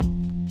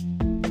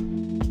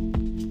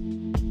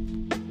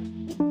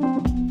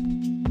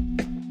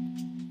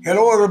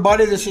Hello,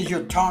 everybody. This is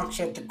your Talks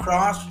at the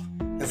Cross,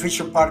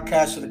 official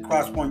podcast of the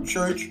Crosspoint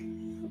Church.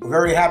 We're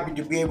very happy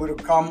to be able to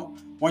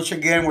come once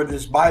again with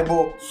this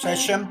Bible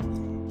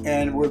session,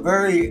 and we're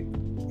very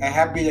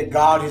happy that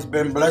God has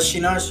been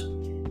blessing us.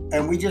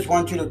 And we just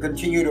want you to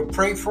continue to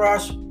pray for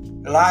us,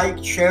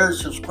 like, share,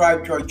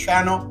 subscribe to our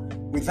channel.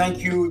 We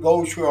thank you,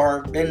 those who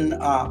have been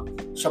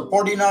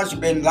supporting us,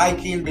 been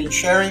liking, been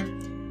sharing.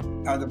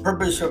 The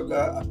purpose of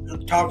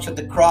the Talks at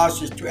the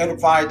Cross is to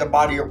edify the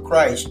body of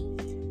Christ.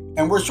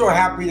 And we're so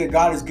happy that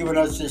God has given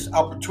us this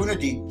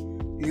opportunity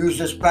to use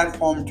this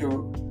platform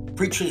to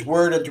preach His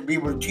Word and to be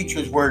able to teach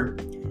His Word.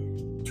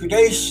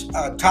 Today's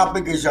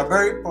topic is a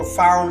very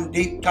profound,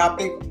 deep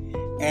topic.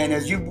 And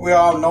as we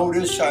all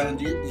notice in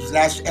these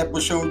last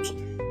episodes,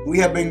 we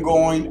have been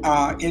going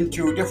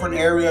into different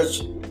areas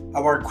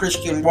of our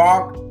Christian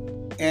walk.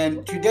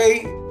 And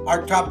today,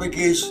 our topic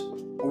is,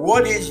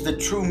 what is the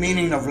true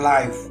meaning of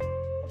life?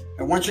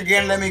 And once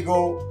again, let me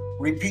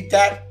repeat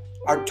that.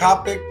 Our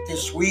topic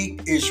this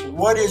week is,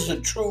 what is the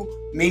true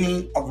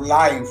meaning of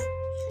life?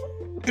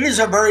 It is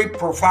a very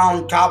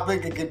profound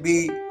topic. It could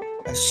be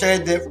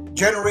said that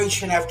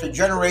generation after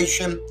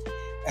generation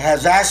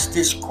has asked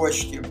this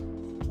question.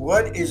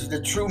 What is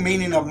the true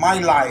meaning of my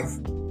life?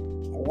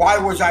 Why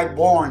was I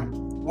born?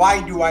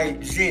 Why do I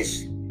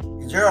exist?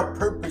 Is there a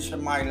purpose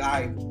in my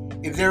life?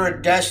 Is there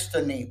a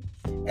destiny?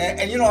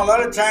 And a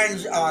lot of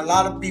times, a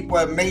lot of people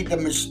have made the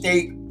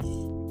mistake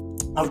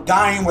of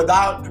dying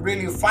without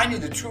really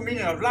finding the true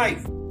meaning of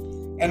life.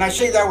 And I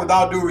say that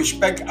without due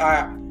respect.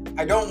 I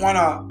don't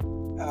want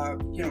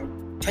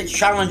to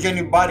challenge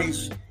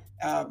anybody's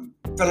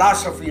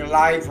philosophy in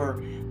life,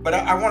 but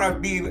I want to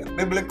be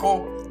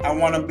biblical. I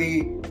want to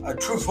be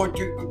truthful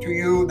to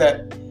you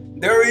that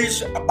there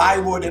is a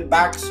Bible that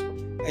backs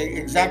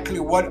exactly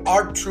what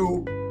our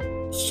true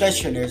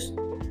session is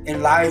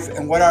in life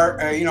and what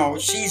our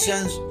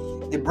seasons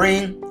they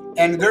bring.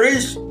 And there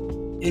is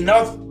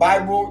enough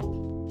Bible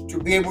to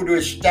be able to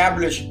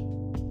establish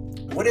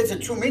what is the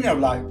true meaning of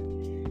life.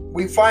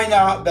 We find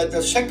out that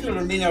the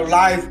secular meaning of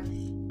life,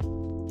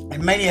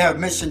 and many have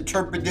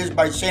misinterpreted this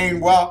by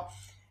saying,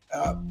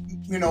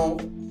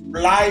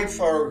 life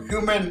or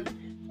human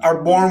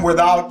are born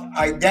without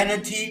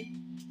identity.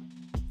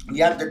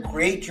 You have to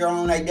create your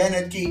own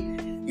identity.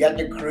 You have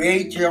to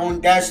create your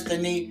own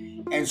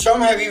destiny. And some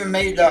have even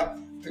made the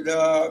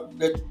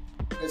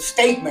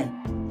statement,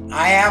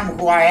 I am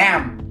who I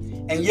am.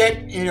 And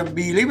yet,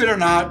 believe it or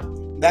not,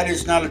 that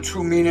is not a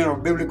true meaning or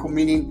biblical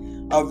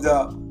meaning of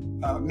the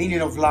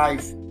meaning of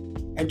life.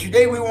 And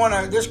today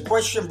this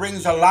question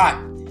brings a lot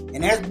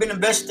and has been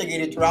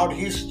investigated throughout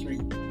history.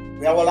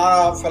 We have a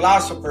lot of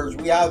philosophers,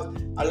 we have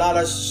a lot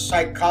of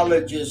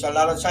psychologists, a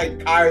lot of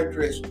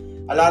psychiatrists,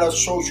 a lot of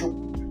social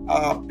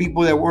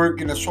people that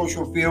work in the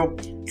social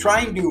field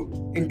trying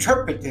to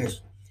interpret this.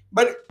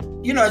 But,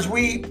 as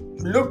we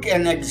look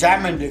and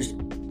examine this,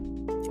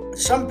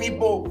 some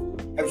people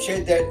have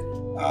said that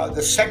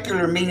the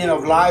secular meaning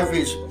of life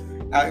is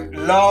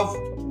love,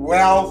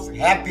 wealth,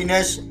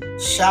 happiness,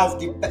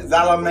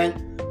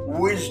 self-development,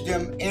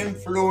 wisdom,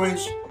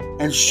 influence,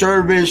 and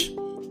service.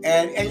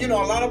 And a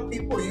lot of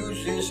people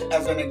use this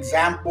as an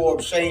example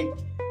of saying,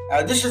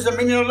 this is the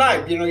meaning of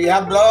life. You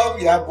have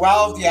love, you have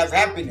wealth, you have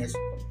happiness.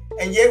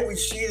 And yet we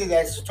see that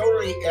that's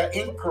totally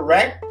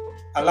incorrect.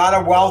 A lot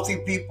of wealthy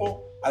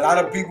people, a lot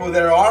of people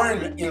that are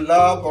in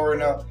love or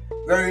in a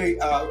very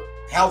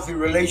healthy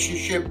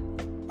relationship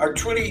are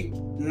truly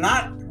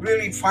not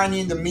really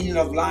finding the meaning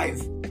of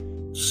life.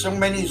 So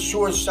many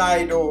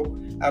suicidal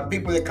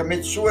people that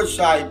commit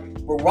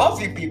suicide were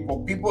wealthy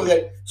people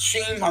that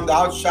seem on the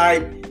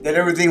outside that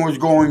everything was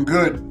going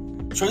good.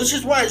 So this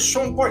is why it's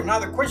so important. Now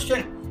the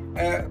question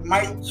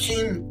might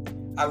seem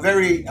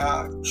very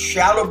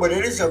shallow, but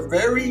it is a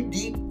very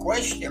deep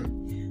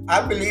question.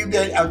 I believe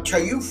that until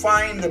you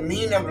find the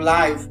meaning of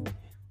life,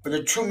 or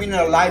the true meaning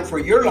of life for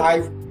your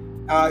life,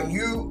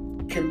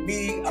 you can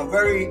be a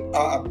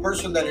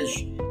person that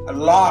is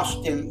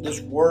lost in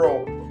this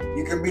world.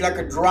 You can be like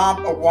a drop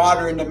of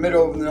water in the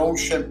middle of an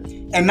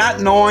ocean and not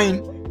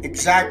knowing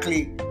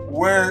exactly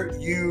where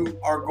you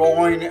are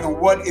going and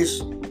what is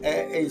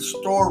in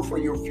store for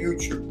your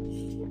future.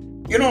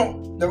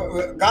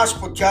 The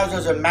gospel tells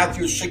us in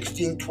Matthew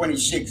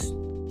 16:26,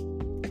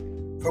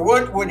 for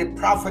what would it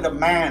profit a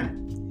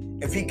man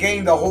if he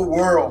gained the whole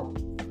world?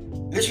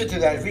 Listen to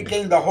that. If he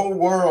gained the whole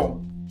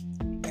world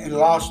and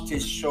lost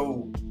his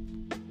soul.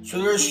 So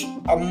there's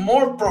a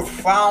more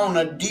profound,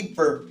 a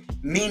deeper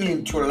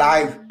meaning to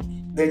life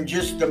than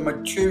just the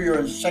material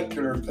and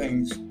secular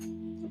things.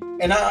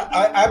 And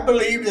I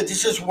believe that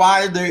this is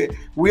why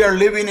we are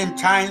living in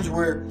times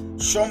where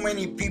so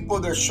many people,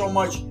 there's so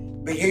much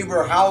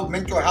behavioral health,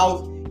 mental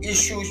health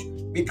issues,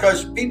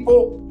 because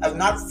people have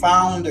not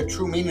found the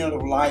true meaning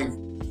of life.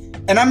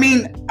 And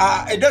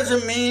it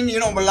doesn't mean,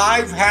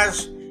 life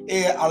has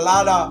a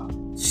lot of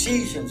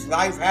seasons.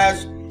 Life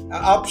has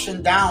ups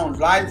and downs.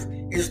 Life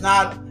is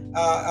not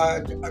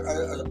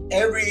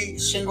every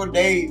single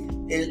day.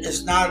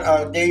 It's not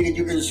a day that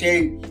you can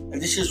say,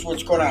 this is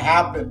what's going to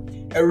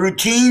happen.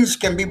 Routines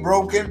can be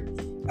broken.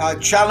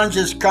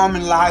 challenges come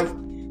in life,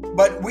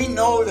 but we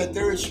know that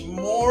there is a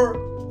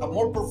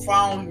more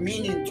profound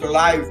meaning to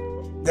life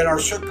than our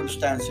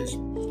circumstances.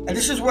 And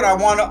this is what I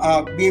want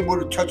to be able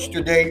to touch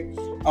today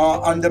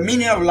on the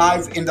meaning of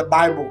life in the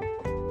Bible.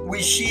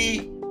 We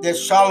see that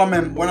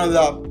Solomon, one of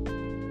the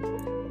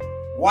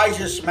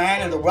wisest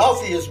man and the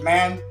wealthiest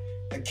man,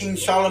 King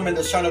Solomon,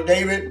 the son of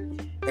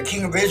David, the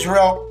king of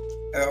Israel,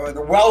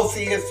 the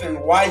wealthiest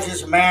and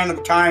wisest man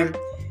of time,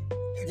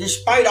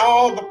 despite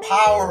all the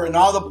power and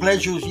all the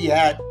pleasures he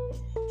had,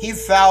 he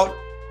felt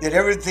that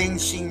everything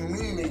seemed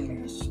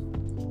meaningless.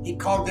 He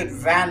called it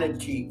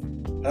vanity.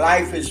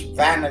 Life is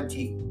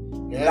vanity.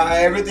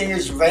 Everything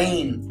is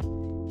vain.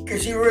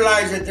 Because he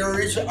realized that there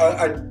is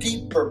a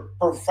deeper,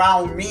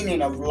 profound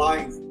meaning of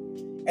life.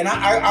 And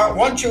I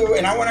want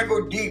to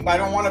go deep. I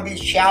don't want to be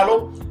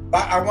shallow,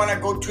 but I want to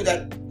go to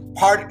that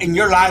part in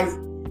your life.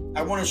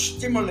 I want to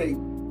stimulate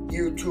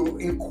you to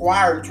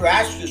inquire, to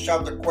ask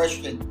yourself the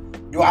question,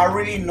 do I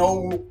really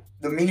know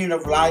the meaning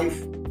of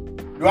life?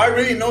 Do I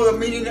really know the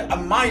meaning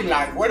of my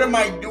life? What am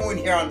I doing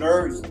here on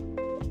earth?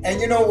 And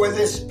with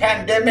this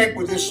pandemic,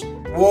 with this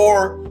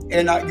war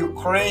in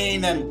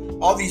Ukraine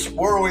and all these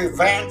world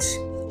events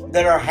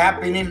that are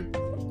happening,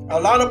 a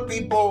lot of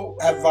people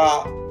have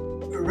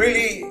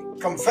really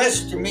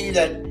confessed to me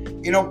that,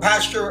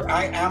 Pastor,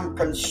 I am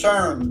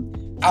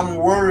concerned. I'm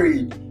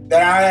worried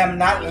that I am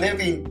not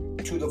living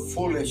to the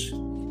fullest,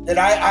 that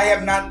I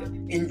have not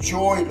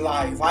enjoyed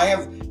life. I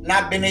have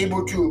not been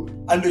able to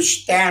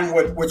understand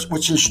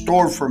what's in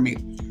store for me.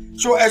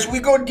 So as we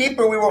go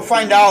deeper, we will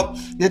find out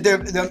that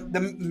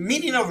the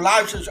meaning of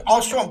life is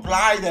also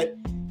imply that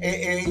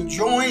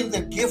enjoying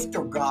the gift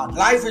of God.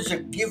 Life is a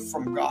gift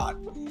from God.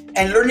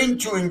 And learning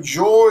to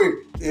enjoy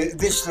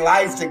this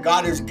life that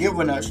God has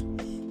given us.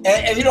 And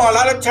a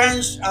lot of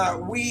times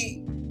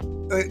we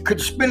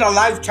could spend a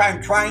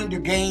lifetime trying to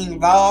gain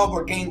love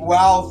or gain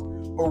wealth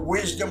or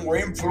wisdom or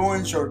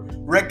influence or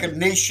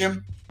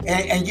recognition.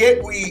 And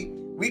yet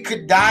we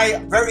could die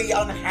very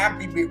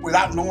unhappy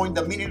without knowing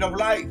the meaning of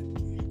life.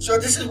 So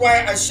this is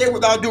why I say,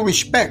 with all due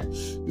respect,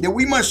 that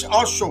we must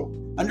also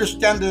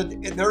understand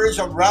that there is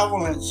a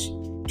relevance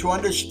to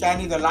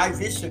understanding that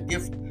life is a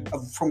gift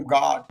from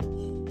God.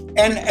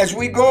 And as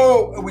we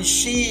go, we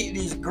see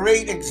these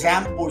great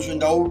examples in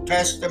the Old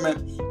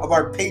Testament of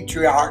our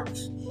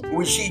patriarchs.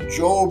 We see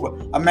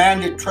Job, a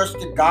man that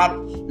trusted God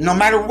no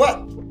matter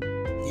what.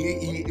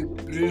 He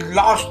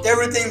lost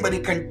everything, but he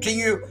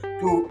continued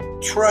to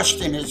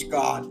trust in his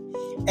God.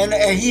 And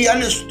he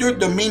understood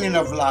the meaning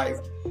of life.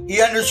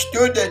 He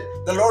understood that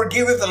the Lord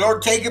giveth, the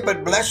Lord taketh,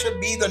 but blessed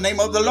be the name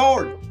of the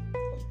Lord.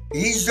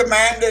 He's the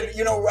man that,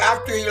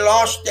 after he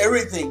lost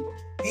everything,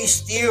 he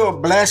still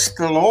blessed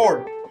the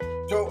Lord.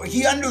 So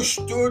he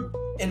understood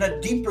in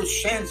a deeper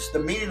sense the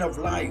meaning of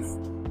life.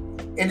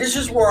 And this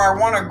is where I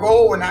want to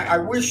go. And I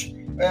wish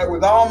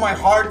with all my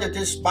heart that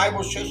this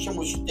Bible session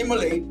will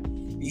stimulate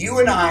you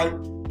and I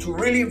to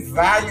really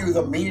value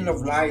the meaning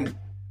of life.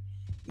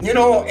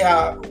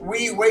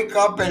 We wake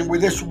up, and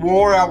with this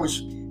war, I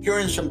was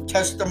hearing some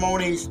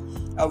testimonies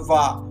of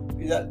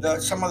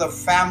some of the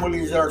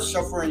families that are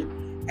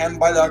suffering. And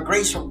by the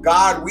grace of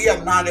God, we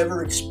have not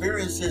ever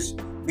experienced this,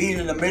 being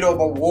in the middle of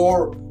a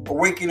war, or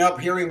waking up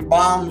hearing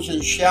bombs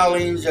and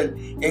shellings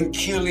and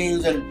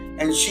killings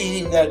and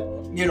seeing that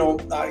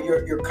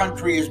your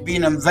country is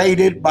being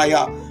invaded by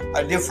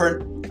a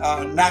different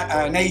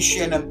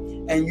nation,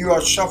 and you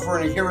are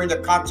suffering and hearing the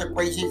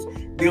consequences.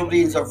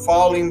 Buildings are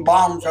falling,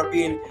 bombs are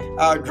being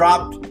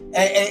dropped,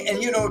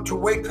 and to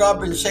wake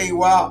up and say,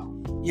 wow,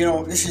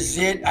 this is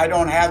it. I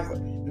don't have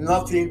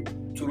nothing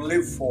to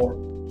live for.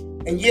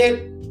 And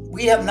yet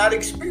we have not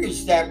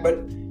experienced that, but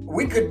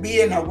we could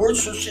be in a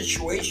worse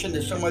situation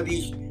than some of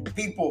these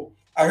people.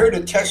 I heard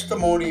a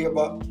testimony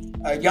about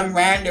a young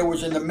man that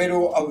was in the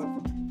middle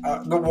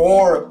of the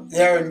war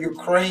there in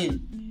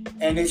Ukraine.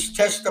 And his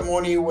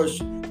testimony was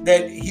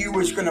that he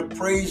was going to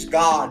praise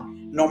God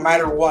no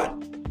matter what.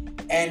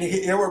 And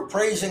they were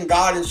praising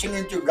God and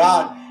singing to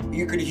God.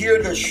 You could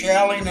hear the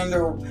shelling and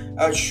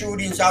the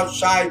shootings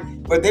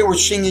outside, but they were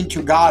singing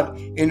to God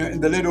in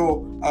the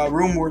little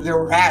room where they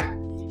were at.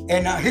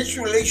 And his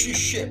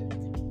relationship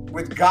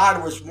with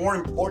God was more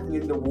important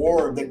in the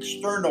war, the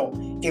external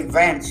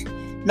events.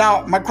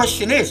 Now, my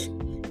question is,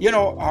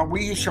 are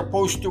we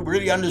supposed to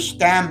really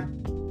understand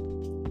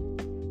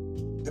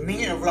the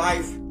meaning of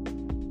life,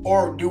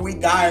 or do we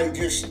die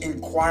just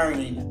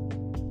inquiring?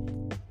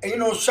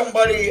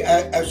 Somebody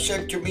has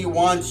said to me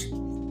once,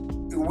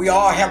 we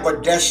all have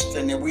a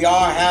destiny. We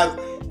all have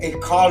a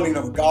calling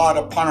of God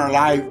upon our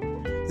life.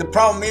 The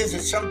problem is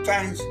that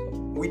sometimes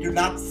we do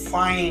not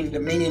find the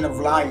meaning of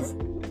life.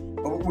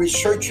 We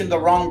search in the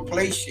wrong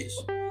places.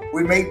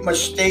 We make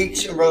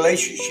mistakes in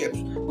relationships.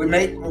 We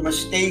make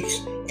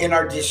mistakes in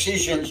our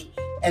decisions.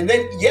 And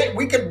then yet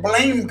we could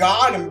blame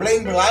God and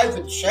blame life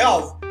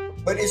itself,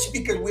 but it's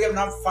because we have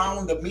not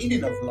found the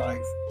meaning of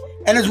life.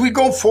 And as we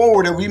go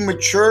forward and we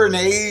mature in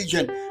age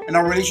and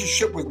our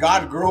relationship with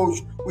God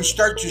grows, we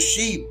start to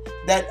see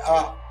that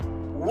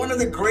one of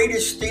the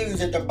greatest things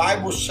that the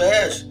Bible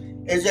says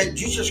is that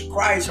Jesus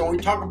Christ, when we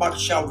talk about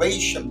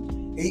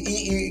salvation,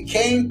 he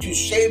came to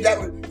save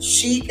that,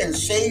 seek and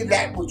save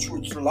that which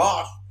was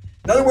lost.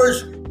 In other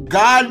words,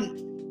 God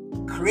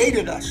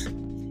created us,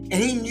 and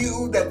he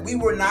knew that we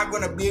were not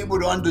going to be able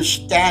to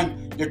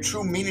understand the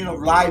true meaning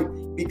of life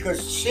because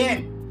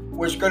sin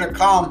was going to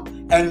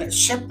come and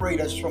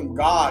separate us from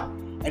God.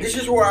 And this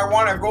is where I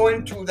want to go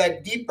into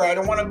that deeper. I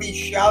don't want to be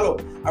shallow.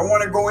 I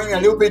want to go in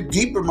a little bit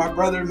deeper, my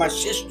brother and my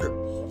sister.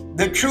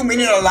 The true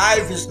meaning of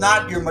life is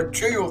not your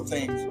material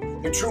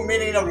things. The true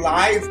meaning of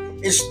life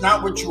is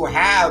not what you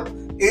have.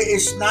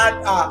 It's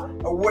not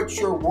what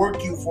you're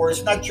working for.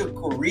 It's not your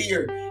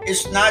career.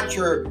 It's not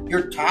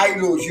your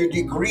titles, your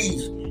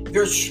degrees.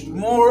 There's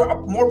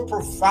more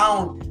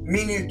profound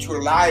meaning to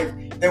life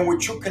than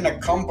what you can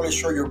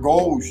accomplish or your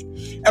goals.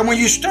 And when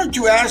you start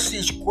to ask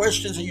these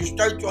questions and you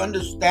start to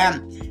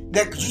understand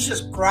that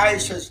Jesus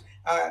Christ has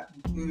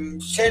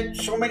said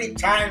so many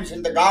times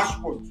in the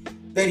gospel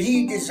that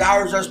he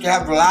desires us to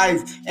have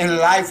life and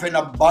life in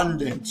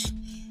abundance.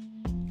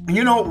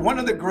 You know, one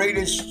of the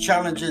greatest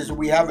challenges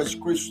we have as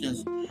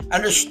Christians,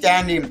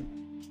 understanding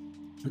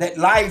that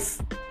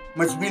life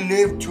must be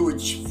lived to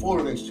its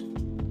fullest.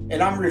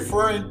 And I'm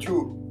referring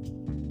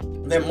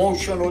to the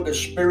emotional, the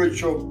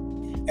spiritual,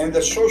 and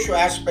the social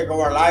aspect of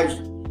our lives.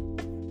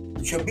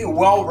 It should be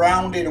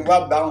well-rounded and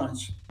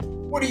well-balanced.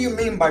 What do you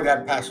mean by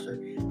that, Pastor?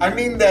 I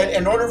mean that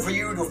in order for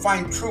you to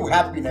find true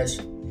happiness,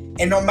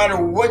 and no matter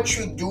what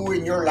you do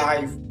in your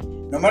life,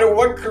 no matter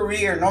what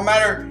career, no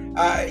matter,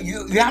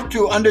 you have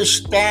to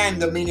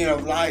understand the meaning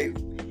of life.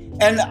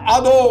 And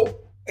although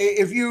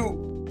if you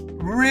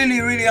really,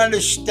 really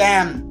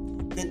understand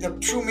that the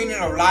true meaning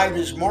of life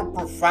is more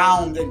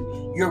profound than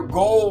your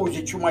goals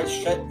that you might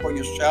set for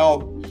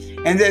yourself,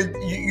 and that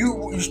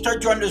you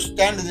start to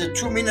understand that the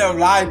true meaning of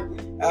life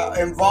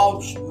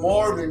involves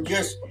more than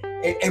just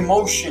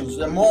emotions,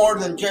 and more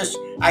than just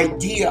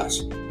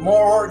ideas,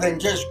 more than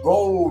just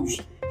goals.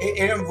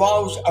 It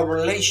involves a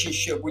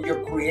relationship with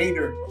your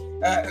Creator.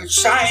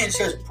 Science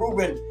has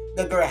proven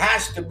that there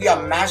has to be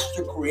a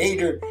master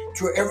creator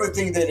to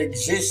everything that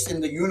exists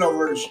in the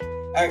universe.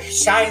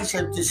 Science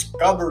has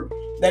discovered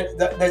that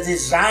the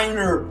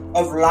designer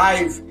of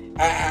life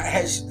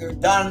has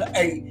done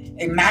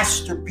a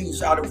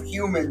masterpiece out of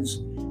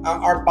humans.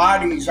 Our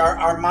bodies,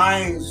 our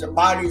minds, the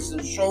bodies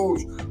and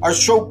souls are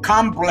so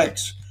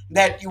complex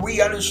that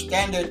we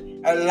understand that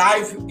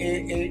life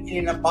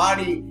in a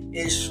body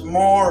is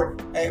more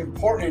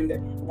important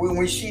when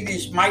we see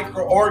these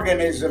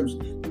microorganisms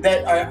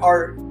that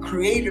are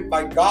created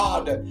by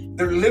God.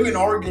 They're living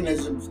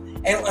organisms.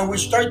 And we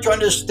start to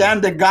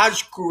understand that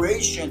God's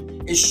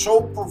creation is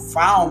so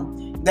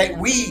profound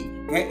that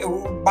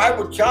the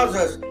Bible tells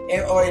us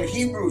in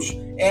Hebrews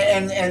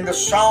and the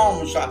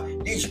Psalms,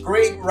 these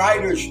great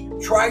writers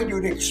try to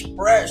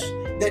express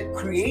that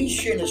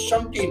creation is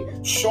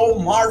something so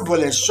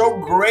marvelous, so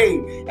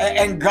great,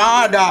 and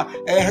God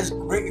has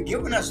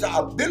given us the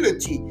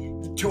ability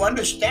to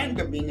understand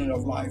the meaning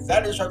of life.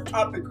 That is our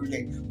topic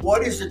today.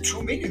 What is the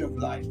true meaning of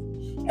life?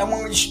 And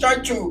when we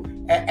start to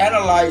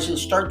analyze and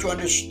start to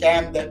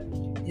understand that,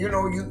 you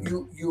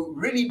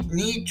really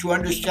need to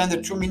understand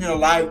the true meaning of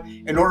life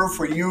in order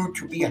for you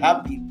to be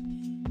happy.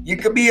 You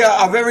could be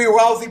a very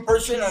wealthy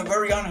person and a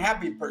very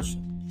unhappy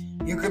person.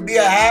 You could be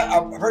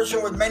a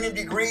person with many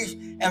degrees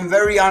and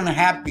very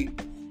unhappy.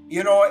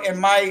 In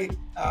my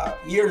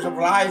years of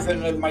life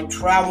and in my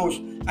travels,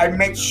 I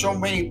met so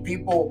many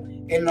people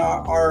in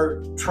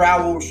our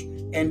travels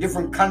in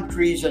different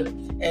countries, and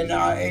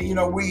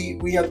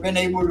we have been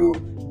able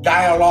to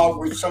dialogue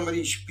with some of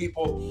these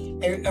people.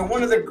 And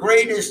one of the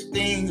greatest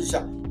things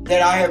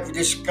that I have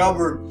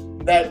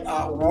discovered, that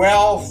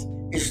wealth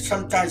is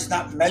sometimes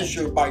not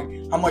measured by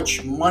how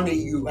much money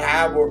you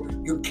have or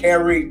you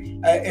carry.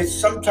 It's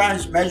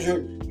sometimes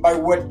measured by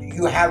what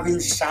you have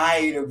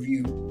inside of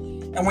you.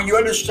 And when you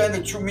understand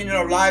the true meaning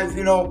of life,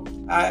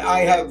 I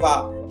have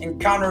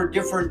encountered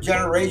different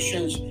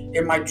generations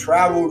in my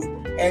travels.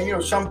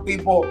 And, some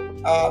people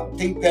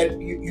think that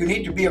you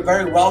need to be a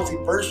very wealthy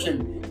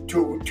person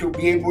to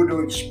be able to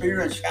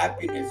experience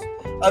happiness.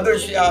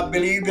 Others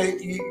believe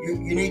that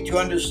you need to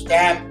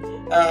understand,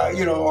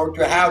 or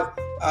to have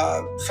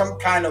some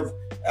kind of,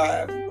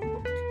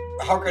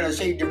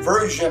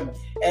 diversion.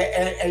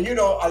 And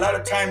a lot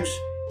of times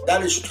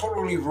that is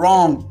totally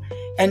wrong.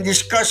 And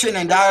discussing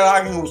and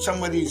dialoguing with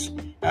some of these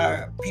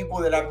people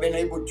that I've been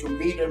able to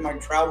meet in my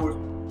travels,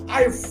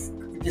 I've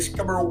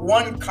discovered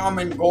one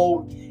common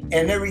goal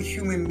in every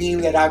human being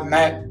that I've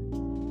met.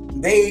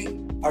 They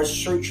are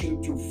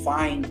searching to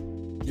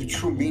find the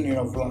true meaning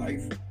of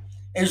life.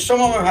 And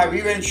some of them have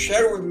even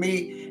shared with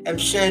me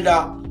and said,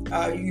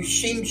 you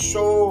seem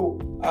so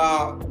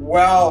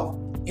well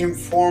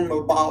informed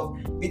about,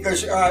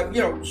 because,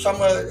 some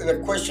of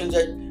the questions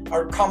that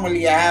are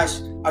commonly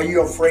asked: are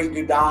you afraid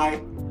to die?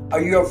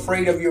 Are you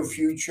afraid of your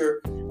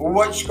future?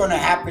 What's going to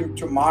happen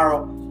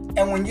tomorrow?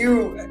 And when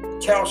you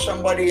tell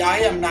somebody, I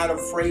am not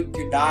afraid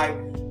to die,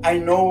 I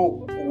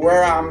know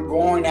where I'm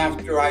going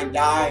after I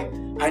die.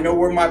 I know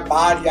where my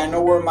body, I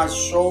know where my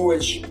soul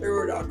and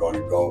spirit are going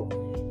to go.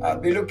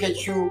 they look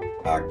at you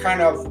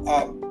kind of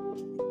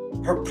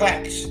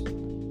perplexed.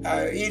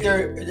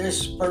 Either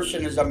this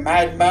person is a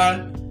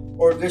madman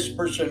or this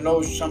person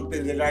knows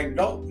something that I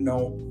don't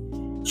know.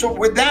 So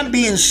with that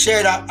being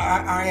said,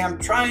 I am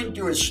trying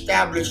to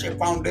establish a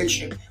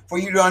foundation for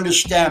you to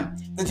understand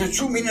that the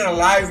true meaning of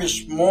life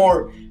is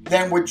more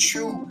than what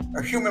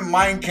a human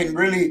mind can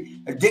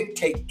really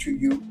dictate to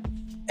you.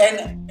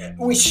 And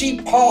we see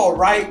Paul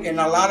write in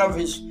a lot of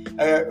his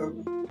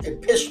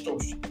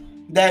epistles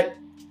that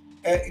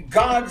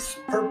God's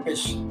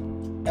purpose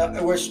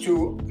was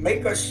to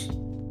make us,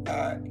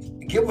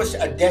 give us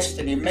a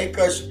destiny, make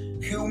us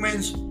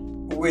humans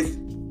with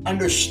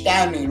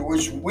understanding,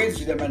 with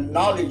wisdom and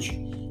knowledge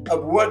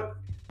of what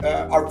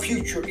our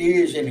future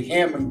is in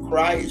Him and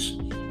Christ,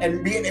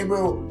 and being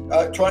able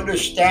to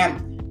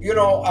understand.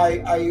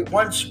 I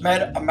once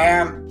met a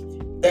man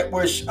that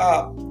was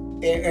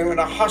in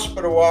a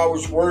hospital where I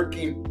was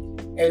working,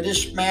 and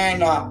this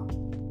man,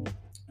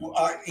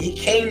 he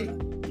came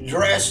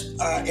dressed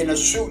in a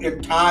suit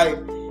and tie,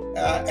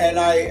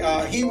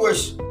 and he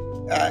was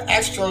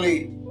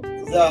actually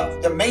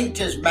the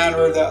maintenance man,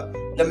 or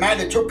the man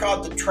that took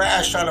out the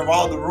trash out of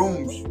all the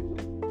rooms,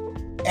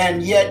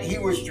 and yet he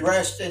was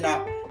dressed in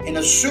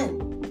a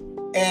suit,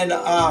 and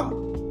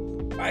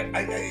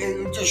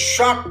it just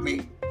shocked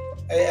me.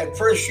 At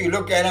first, you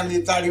look at him,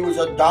 you thought he was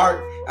a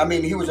doctor,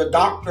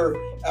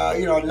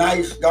 a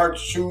nice dark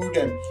suit,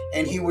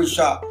 and he was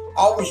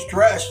always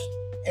dressed.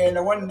 And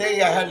one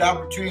day I had the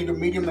opportunity to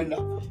meet him in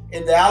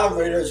the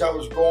elevator as I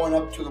was going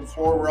up to the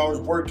floor where I was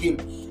working,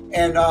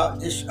 and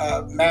this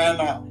man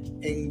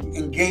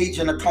engaged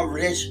in a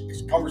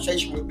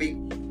conversation with me,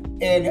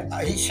 and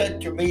he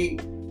said to me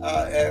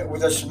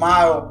with a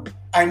smile,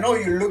 "I know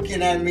you're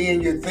looking at me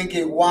and you're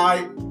thinking,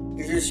 why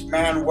is this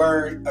man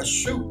wearing a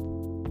suit?"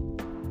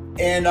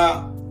 And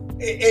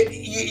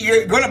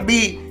you're going to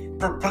be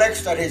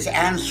perplexed at his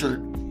answer,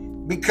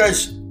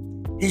 because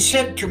he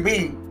said to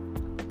me,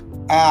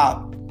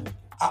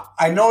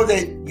 I know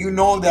that you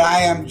know that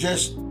I am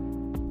just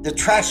the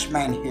trash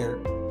man here,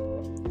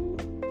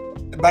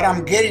 but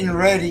I'm getting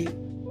ready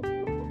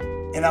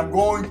and I'm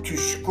going to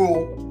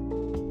school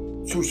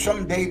to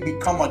someday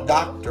become a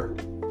doctor.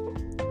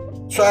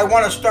 So I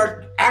want to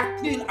start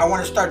acting, I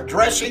want to start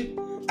dressing,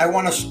 I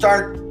want to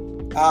start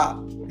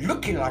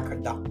looking like a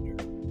doctor.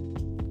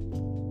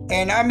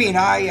 And I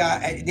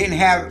didn't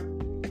have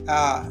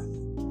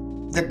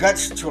the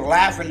guts to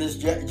laugh in this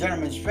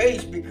gentleman's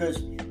face,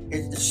 because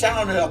it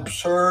sounded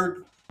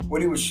absurd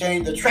what he was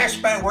saying. The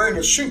trash man wearing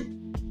a suit.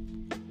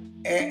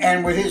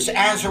 And with his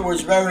answer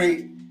was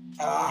very,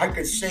 I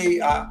could say,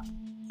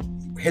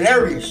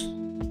 hilarious.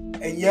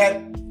 And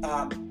yet,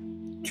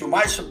 to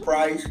my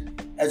surprise,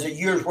 as the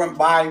years went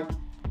by,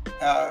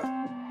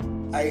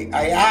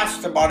 I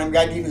asked about him.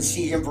 I didn't even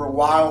see him for a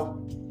while.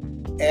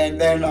 And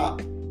then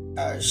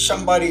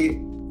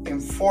somebody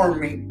informed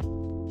me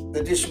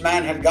that this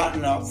man had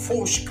gotten a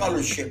full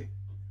scholarship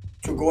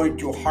to go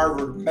into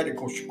Harvard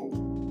Medical School.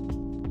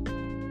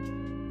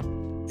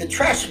 The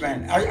trash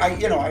man, I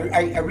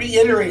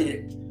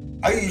reiterated,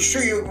 "Are you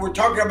sure you were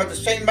talking about the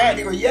same man?"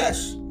 He goes,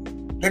 "Yes,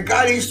 the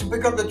guy that used to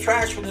pick up the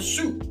trash with a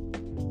suit."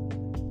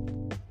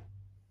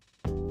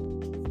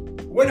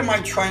 What am I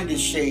trying to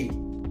say?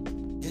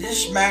 Did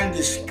this man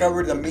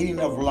discover the meaning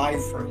of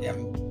life for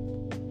him?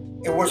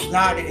 It was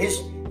not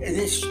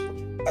this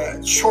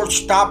short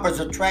stop as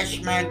a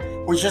trash man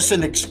was just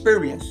an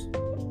experience,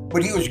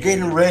 but he was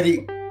getting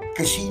ready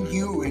because he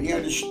knew and he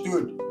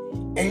understood.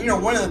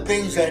 And one of the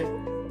things that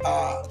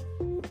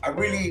I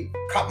really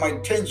caught my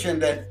attention,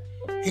 that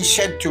he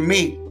said to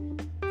me,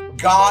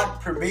 "God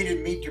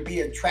permitted me to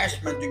be a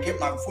trash man to get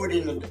my foot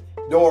in the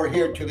door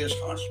here to this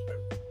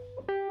hospital."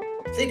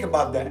 Think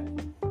about that.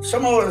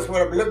 Some of us would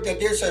have looked at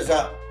this as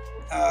a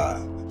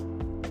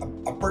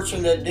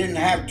person that didn't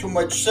have too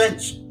much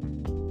sense.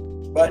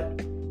 But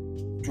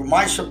to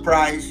my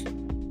surprise,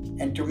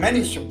 and to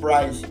many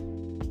surprise,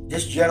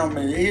 this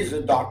gentleman is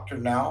a doctor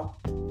now.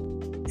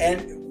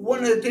 And one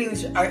of the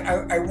things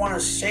I want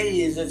to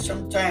say is that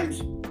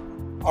sometimes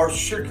our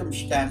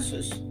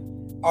circumstances,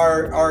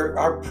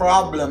 our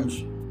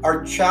problems,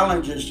 our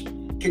challenges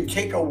can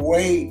take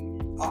away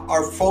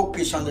our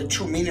focus on the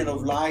true meaning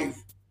of life.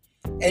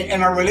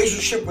 And our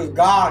relationship with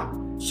God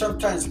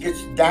sometimes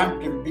gets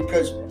dampened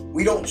because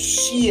we don't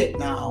see it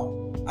now.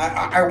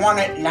 I want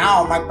it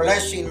now, my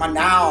blessing, my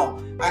now.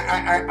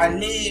 I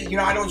need,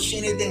 I don't see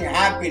anything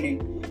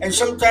happening. And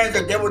sometimes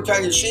the devil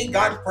tells you, see,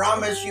 God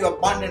promised you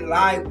abundant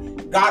life.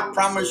 God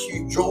promised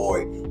you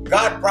joy.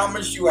 God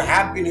promised you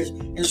happiness.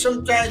 And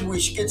sometimes we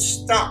get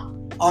stuck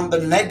on the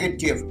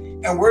negative.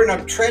 And we're in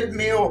a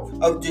treadmill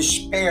of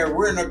despair.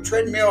 We're in a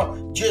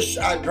treadmill just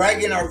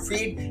dragging our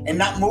feet and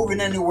not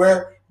moving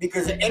anywhere,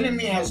 because the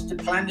enemy has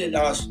planted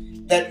us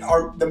that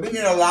the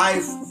meaning of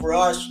life for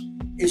us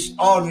is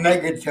all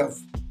negative.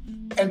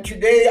 And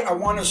today I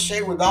want to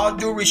say, with all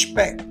due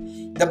respect,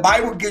 the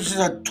Bible gives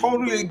us a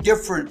totally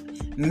different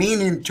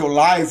meaning to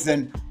life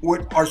than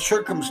what our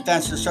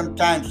circumstances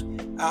sometimes,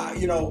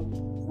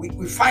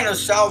 we find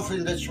ourselves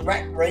in this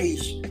rat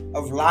race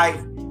of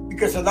life.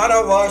 because a lot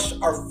of us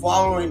are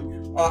following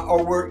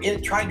or we're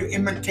trying to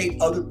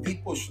imitate other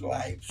people's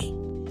lives.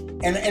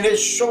 And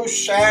it's so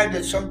sad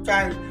that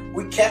sometimes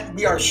we can't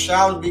be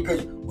ourselves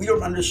because we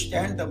don't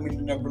understand the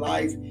meaning of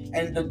life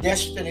and the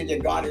destiny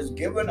that God has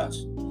given us.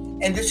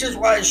 And this is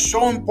why it's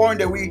so important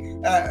that we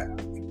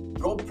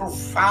go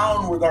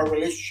profound with our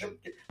relationship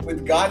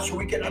with God so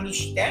we can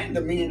understand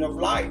the meaning of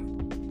life.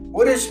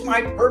 What is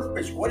my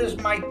purpose? What is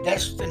my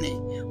destiny?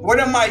 What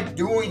am I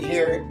doing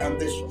here on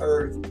this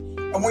earth?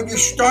 And when you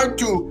start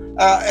to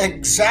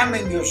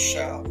examine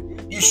yourself,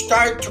 you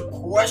start to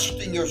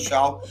question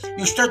yourself,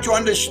 you start to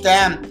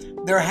understand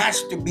there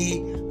has to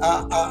be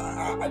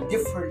a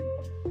different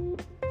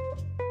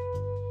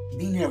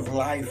meaning of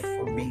life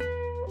for me.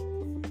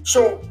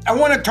 So I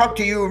want to talk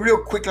to you real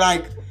quick,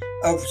 like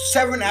of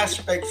 7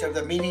 aspects of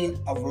the meaning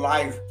of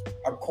life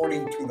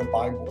according to the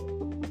Bible.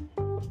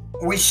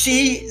 We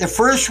see the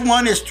first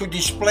one is to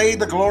display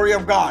the glory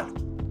of God.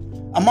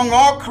 Among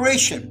all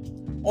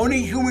creation,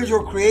 only humans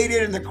were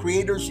created in the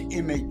Creator's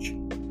image.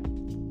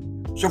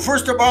 So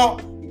first of all,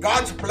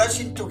 God's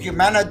blessing to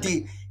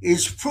humanity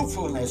is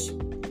fruitfulness,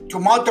 to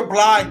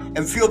multiply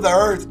and fill the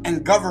earth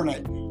and govern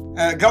it.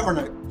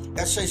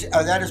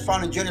 That is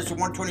found in Genesis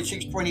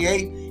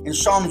 1:26-28 and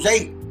Psalms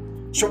 8.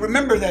 So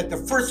remember that the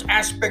first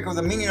aspect of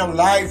the meaning of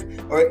life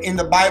in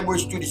the Bible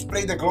is to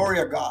display the glory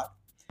of God.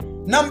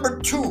 Number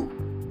 2,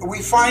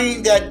 we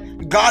find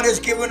that God has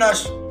given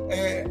us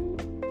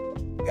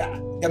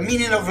the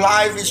meaning of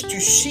life is to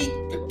seek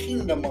the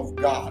kingdom of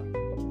God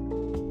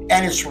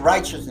and its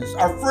righteousness.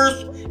 Our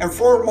first and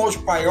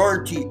foremost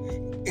priority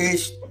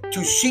is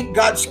to seek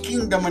God's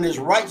kingdom and his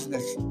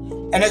righteousness.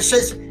 And it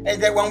says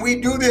that when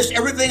we do this,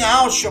 everything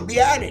else shall be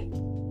added.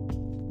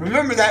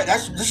 Remember that.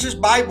 This is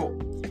Bible.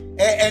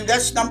 And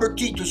that's number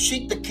 2, to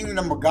seek the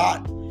kingdom of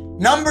God.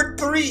 Number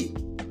 3,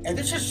 and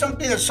this is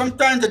something that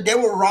sometimes the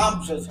devil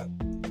robs us of,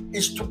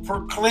 is to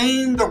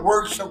proclaim the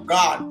works of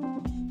God.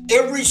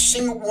 Every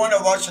single one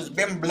of us has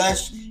been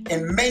blessed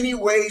in many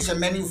ways and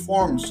many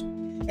forms.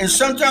 And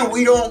sometimes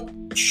we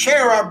don't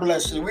share our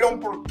blessings. We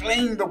don't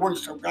proclaim the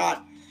works of God.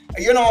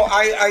 You know,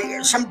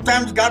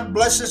 sometimes God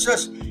blesses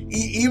us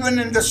even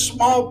in the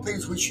small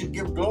things. We should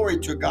give glory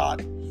to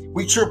God.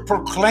 We should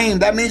proclaim.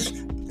 That means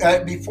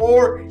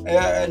before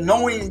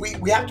knowing,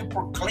 we have to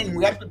proclaim.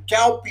 We have to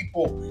tell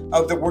people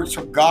of the works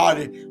of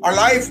God. Our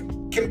life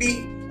can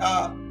be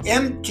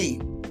empty,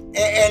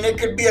 and it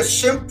could be a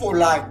simple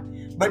life.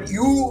 But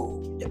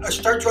you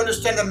start to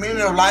understand the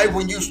meaning of life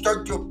when you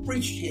start to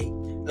appreciate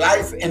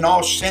life in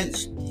all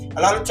sense.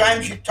 A lot of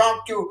times you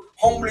talk to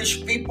homeless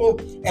people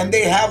and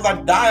they have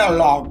a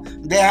dialogue.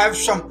 They have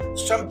some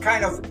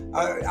kind of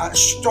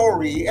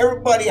story.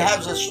 Everybody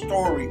has a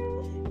story.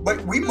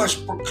 But we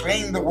must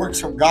proclaim the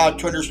works of God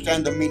to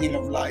understand the meaning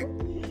of life.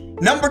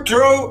 Number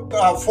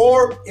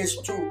 4 is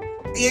to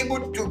be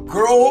able to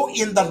grow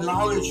in the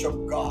knowledge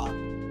of God.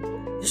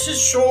 This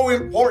is so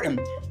important.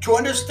 To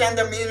understand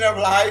the meaning of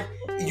life,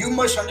 you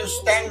must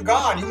understand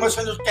God. You must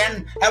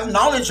have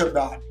knowledge of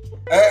God.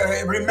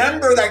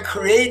 Remember that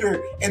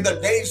Creator in the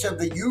days of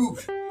the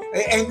youth.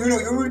 And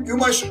you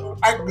must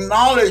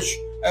acknowledge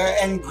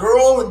and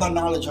grow in the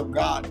knowledge of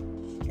God.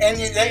 And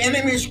the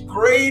enemy's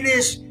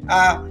greatest,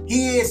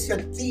 he is a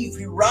thief.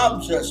 He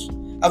robs us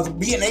of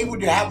being able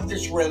to have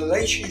this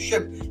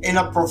relationship in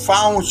a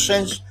profound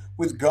sense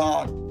with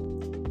God.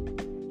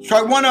 So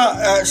I want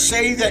to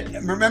say that,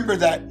 remember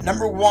that,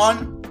 number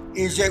 1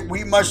 is that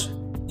we must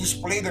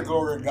display the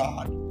glory of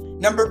God.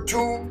 Number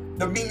 2,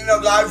 the meaning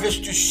of life is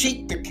to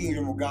seek the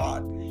kingdom of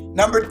God.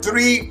 Number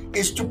 3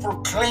 is to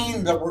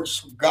proclaim the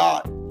works of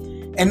God.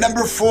 And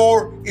number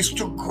 4 is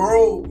to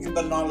grow in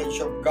the knowledge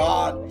of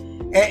God.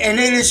 And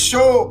it is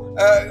so,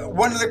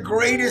 one of the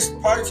greatest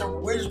parts of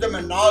wisdom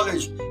and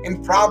knowledge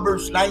in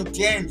Proverbs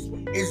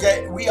 9:10 is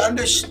that we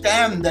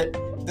understand that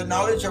the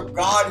knowledge of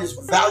God is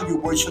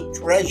valuable, it's a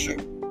treasure.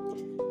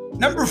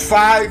 Number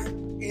 5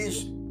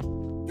 is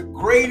the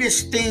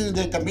greatest thing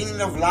that the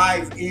meaning of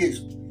life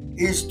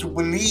is to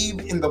believe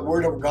in the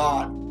Word of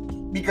God.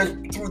 Because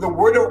through the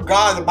Word of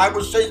God, the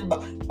Bible says,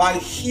 by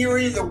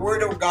hearing the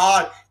Word of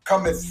God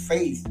cometh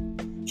faith.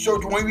 So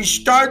when we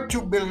start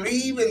to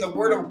believe in the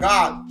Word of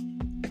God,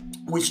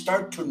 we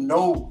start to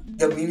know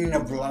the meaning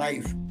of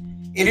life.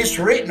 It is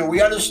written.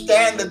 We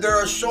understand that there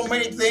are so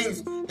many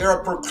things that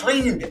are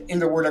proclaimed in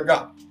the Word of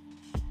God.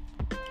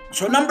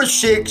 So number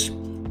 6,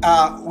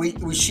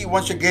 we see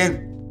once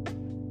again,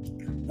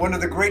 one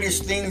of the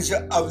greatest things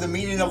of the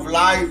meaning of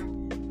life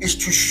is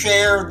to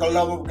share the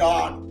love of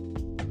God.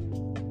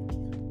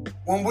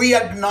 When we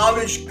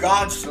acknowledge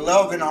God's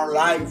love in our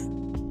life,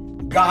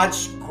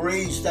 God's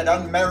grace, that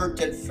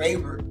unmerited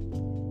favor,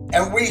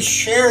 and we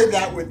share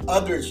that with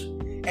others,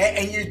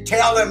 and you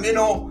tell them,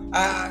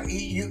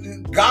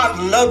 God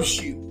loves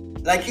you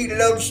like He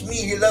loves me,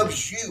 He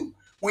loves you.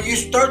 When you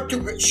start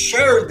to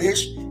share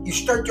this, you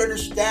start to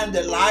understand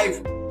that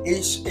life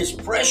is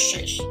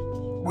precious.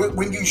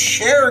 When you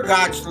share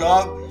God's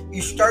love,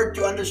 you start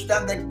to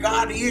understand that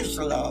God is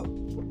love.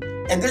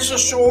 And this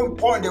is so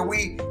important that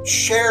we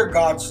share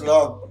God's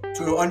love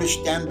to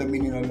understand the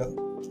meaning of love.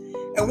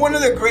 And one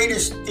of the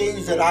greatest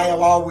things that I have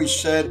always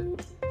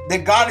said,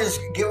 that God has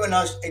given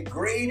us a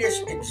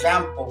greatest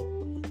example,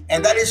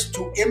 and that is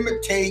to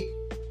imitate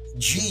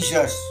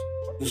Jesus,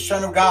 the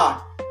Son of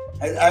God.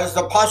 As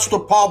the Apostle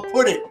Paul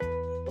put it,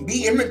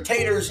 be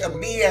imitators of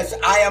me as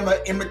I am an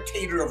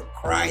imitator of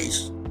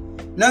Christ.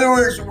 In other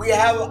words, we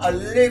have a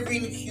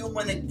living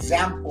human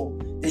example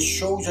that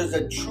shows us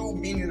the true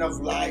meaning of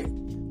life.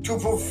 To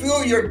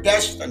fulfill your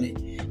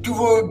destiny,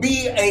 to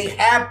be a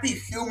happy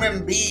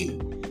human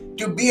being,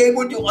 to be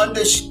able to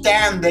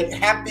understand that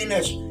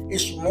happiness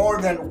is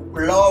more than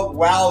love,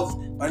 wealth,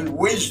 and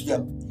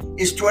wisdom,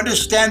 is to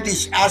understand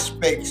these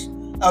aspects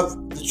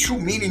of the true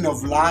meaning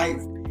of life.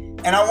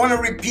 And I want to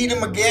repeat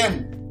them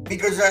again,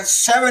 because the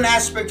 7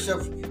 aspects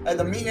of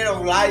the meaning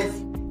of life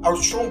are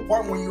so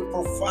important when you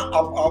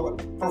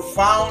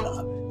profound,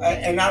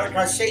 and like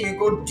I say, you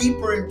go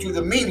deeper into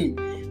the meaning,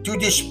 to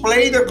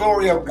display the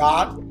glory of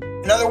God.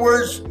 In other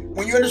words,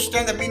 when you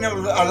understand the meaning of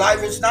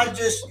life, it's not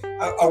just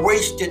a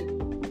wasted.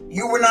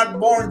 You were not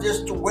born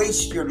just to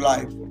waste your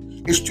life.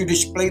 It's to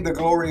display the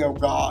glory of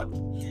God.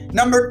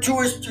 Number 2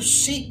 is to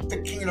seek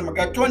the kingdom of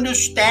God, to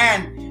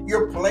understand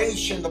your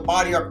place in the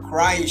body of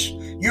Christ,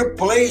 your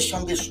place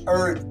on this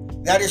earth.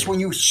 That is when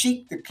you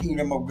seek the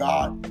kingdom of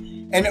God.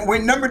 And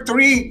when number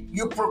 3,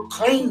 you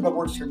proclaim the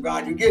words of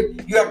God.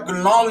 You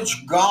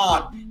acknowledge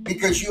God,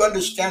 because you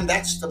understand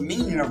that's the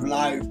meaning of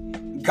life.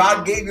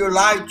 God gave you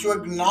life to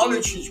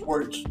acknowledge His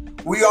words.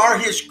 We are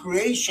His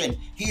creation.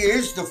 He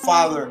is the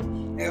Father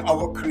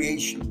of a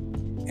creation.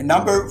 And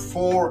number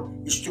 4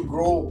 is to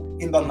grow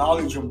in the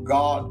knowledge of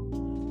God.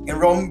 In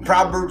Roman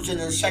Proverbs and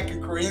in 2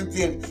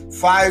 Corinthians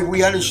 5,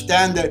 we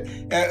understand that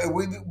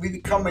we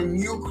become a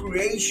new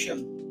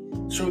creation.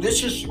 So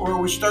this is where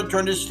we start to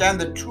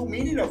understand the true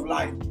meaning of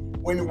life.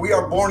 When we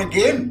are born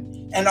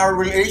again and our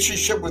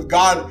relationship with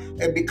God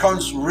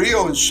becomes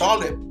real and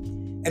solid.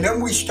 And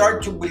then we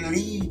start to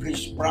believe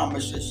His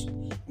promises.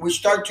 We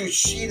start to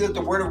see that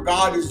the Word of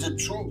God is the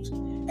truth.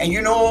 And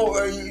you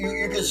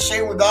can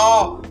say with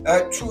all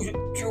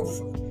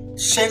true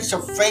sense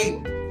of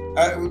faith,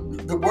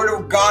 the Word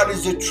of God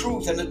is the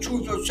truth, and the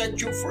truth will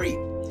set you free.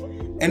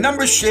 And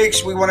number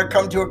 6, we want to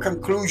come to a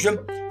conclusion,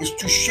 is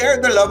to share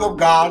the love of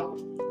God.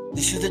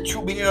 This is the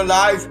true meaning of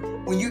life,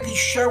 when you can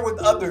share with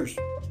others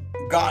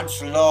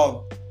God's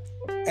love.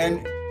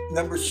 And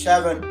number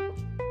 7,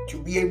 to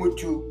be able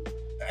to,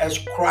 as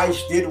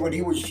Christ did when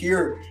He was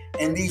here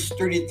in these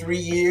 33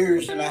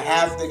 years and a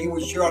half that He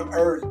was here on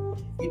earth,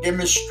 He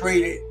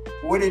demonstrated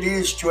what it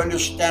is to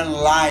understand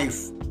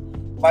life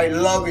by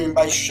loving,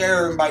 by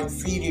sharing, by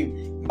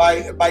feeding,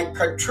 by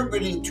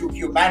contributing to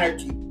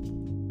humanity.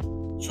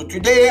 So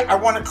today I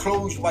want to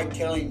close by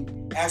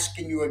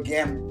asking you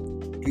again,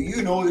 do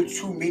you know the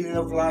true meaning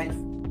of life?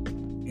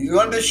 Do you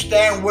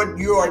understand what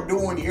you are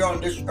doing here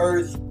on this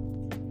earth?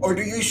 Or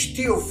do you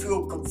still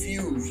feel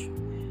confused?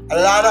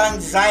 A lot of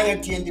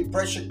anxiety and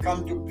depression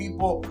come to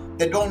people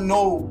that don't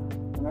know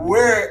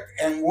where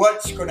and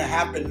what's going to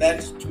happen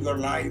next to their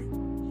life.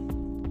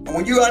 And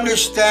when you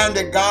understand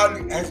that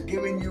God has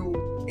given you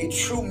a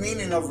true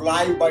meaning of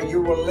life by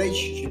your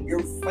relationship,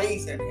 your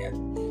faith in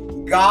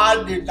Him,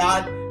 God did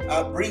not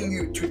bring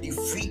you to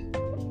defeat.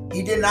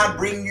 He did not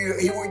bring you,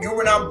 you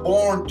were not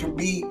born to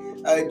be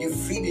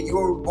defeated. You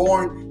were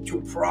born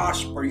to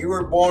prosper. You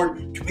were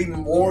born to be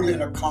more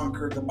than a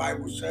conqueror, the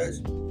Bible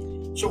says.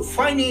 So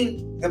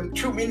finding the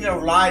true meaning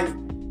of life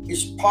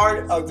is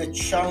part of the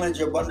challenge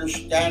of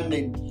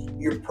understanding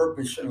your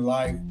purpose in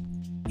life.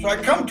 So I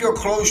come to a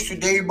close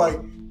today by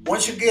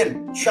once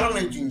again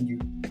challenging you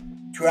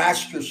to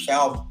ask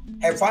yourself,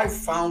 have I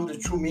found the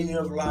true meaning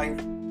of life?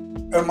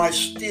 Or am I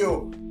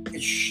still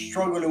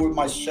struggling with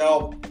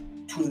myself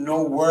to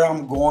know where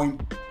I'm going,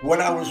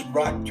 what I was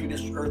brought to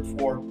this earth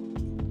for?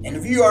 And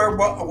if you are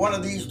one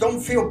of these, don't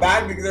feel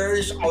bad, because there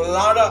is a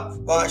lot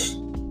of us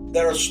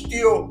that are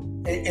still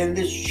in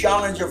this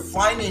challenge of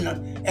finding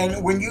it.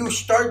 And when you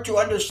start to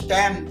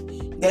understand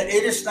that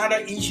it is not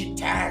an easy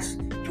task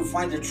to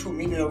find the true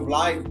meaning of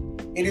life,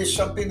 it is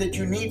something that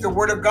you need the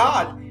Word of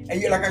God.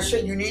 And like I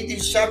said, you need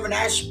these 7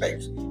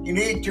 aspects. You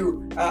need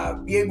to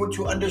be able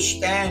to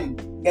understand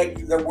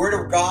that the Word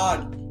of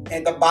God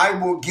and the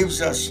Bible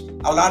gives us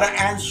a lot of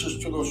answers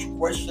to those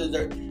questions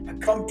that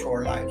come to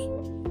our lives.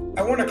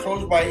 I want to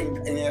close by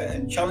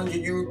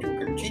challenging you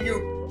to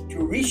continue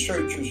to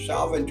research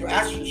yourself and to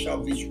ask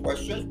yourself these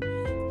questions.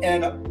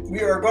 And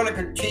we are going to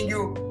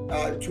continue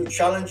to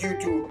challenge you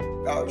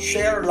to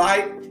share,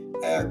 like,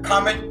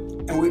 comment.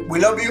 And we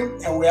love you,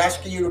 and we're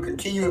asking you to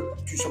continue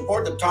to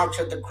support the Talks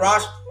at the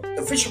Cross,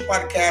 the official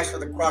podcast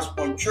of the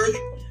Crosspoint Church.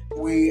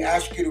 We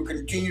ask you to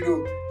continue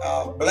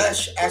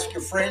to ask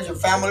your friends and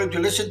family to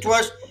listen to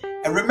us.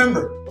 And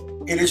remember,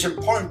 it is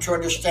important to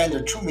understand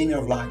the true meaning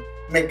of life.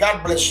 May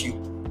God bless you.